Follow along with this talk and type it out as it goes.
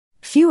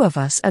Few of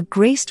us are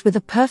graced with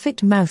a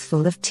perfect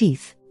mouthful of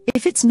teeth.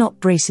 If it's not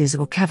braces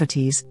or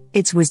cavities,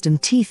 it's wisdom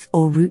teeth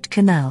or root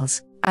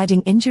canals,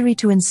 adding injury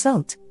to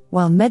insult.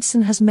 While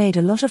medicine has made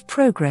a lot of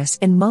progress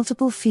in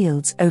multiple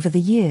fields over the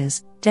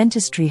years,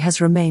 dentistry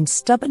has remained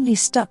stubbornly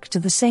stuck to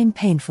the same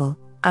painful,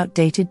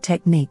 outdated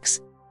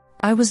techniques.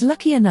 I was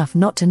lucky enough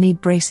not to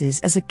need braces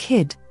as a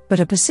kid,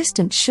 but a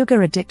persistent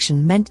sugar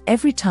addiction meant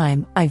every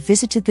time I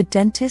visited the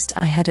dentist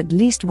I had at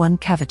least one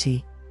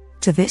cavity.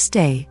 To this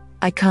day,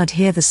 I can't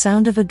hear the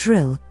sound of a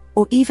drill,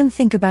 or even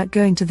think about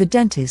going to the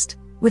dentist,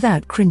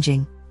 without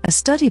cringing. A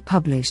study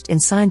published in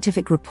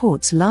Scientific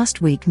Reports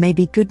last week may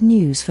be good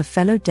news for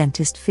fellow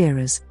dentist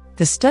fearers.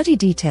 The study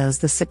details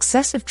the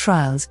success of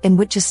trials in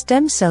which a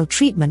stem cell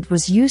treatment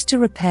was used to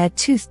repair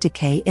tooth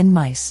decay in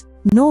mice.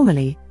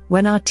 Normally,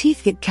 when our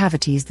teeth get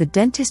cavities, the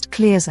dentist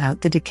clears out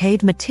the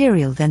decayed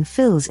material, then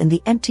fills in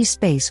the empty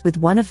space with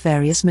one of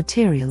various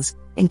materials,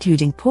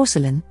 including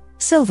porcelain,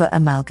 silver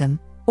amalgam,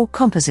 or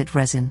composite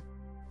resin.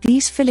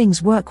 These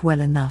fillings work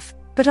well enough,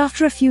 but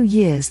after a few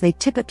years they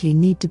typically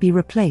need to be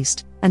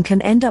replaced, and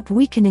can end up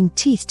weakening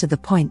teeth to the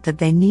point that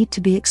they need to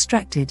be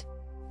extracted.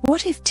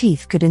 What if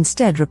teeth could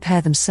instead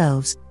repair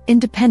themselves,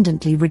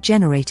 independently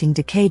regenerating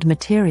decayed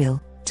material?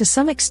 To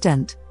some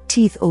extent,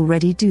 teeth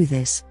already do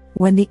this.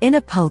 When the inner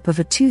pulp of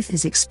a tooth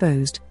is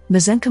exposed,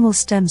 mesenchymal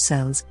stem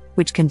cells,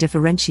 which can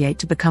differentiate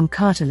to become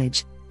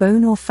cartilage,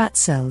 bone or fat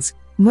cells,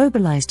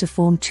 mobilize to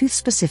form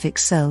tooth-specific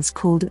cells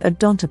called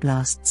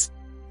odontoblasts.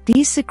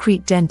 These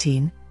secrete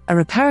dentine, a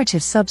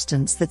reparative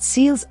substance that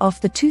seals off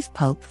the tooth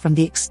pulp from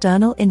the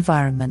external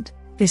environment.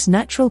 This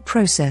natural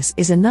process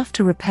is enough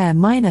to repair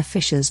minor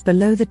fissures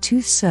below the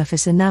tooth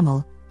surface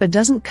enamel, but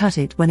doesn't cut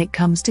it when it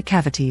comes to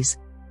cavities.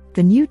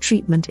 The new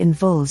treatment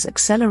involves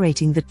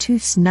accelerating the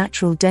tooth's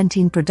natural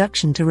dentine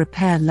production to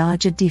repair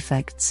larger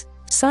defects.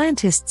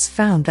 Scientists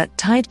found that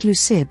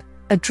tideglusib,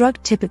 a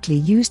drug typically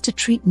used to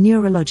treat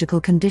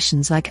neurological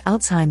conditions like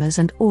Alzheimer's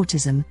and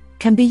autism,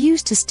 can be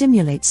used to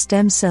stimulate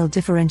stem cell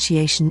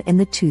differentiation in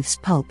the tooth's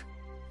pulp.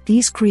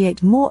 These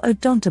create more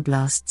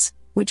odontoblasts,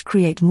 which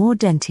create more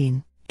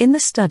dentine. In the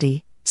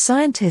study,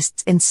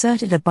 scientists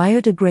inserted a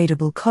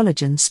biodegradable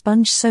collagen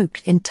sponge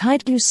soaked in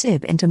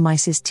tideglusib into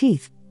mice's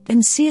teeth,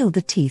 then sealed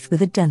the teeth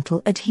with a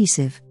dental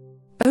adhesive.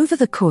 Over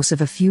the course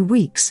of a few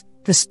weeks,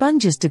 the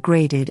sponges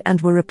degraded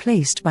and were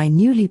replaced by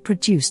newly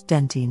produced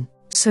dentine.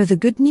 So the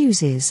good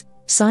news is,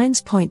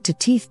 signs point to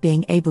teeth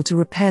being able to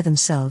repair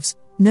themselves.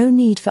 No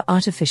need for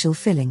artificial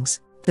fillings.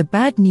 The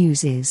bad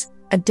news is,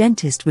 a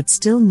dentist would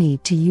still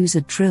need to use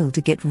a drill to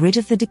get rid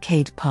of the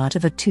decayed part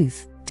of a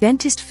tooth.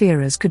 Dentist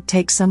fearers could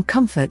take some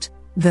comfort,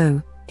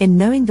 though, in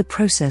knowing the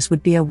process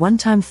would be a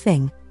one-time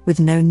thing, with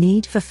no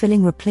need for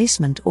filling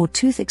replacement or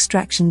tooth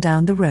extraction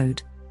down the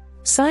road.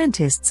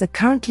 Scientists are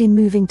currently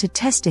moving to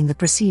testing the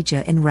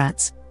procedure in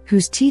rats,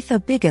 whose teeth are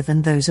bigger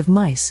than those of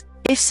mice.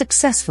 If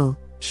successful,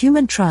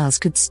 human trials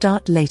could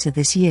start later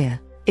this year.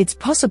 It's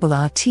possible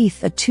our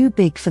teeth are too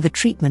big for the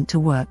treatment to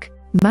work.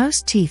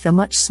 Mouse teeth are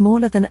much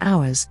smaller than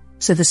ours,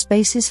 so the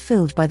spaces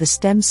filled by the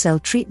stem cell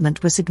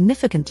treatment were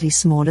significantly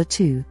smaller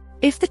too.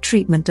 If the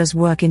treatment does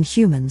work in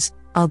humans,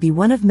 I'll be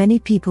one of many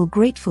people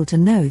grateful to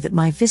know that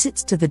my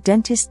visits to the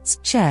dentist's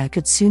chair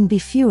could soon be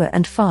fewer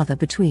and farther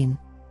between.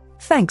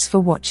 Thanks for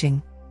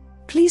watching.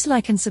 Please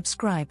like and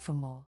subscribe for more.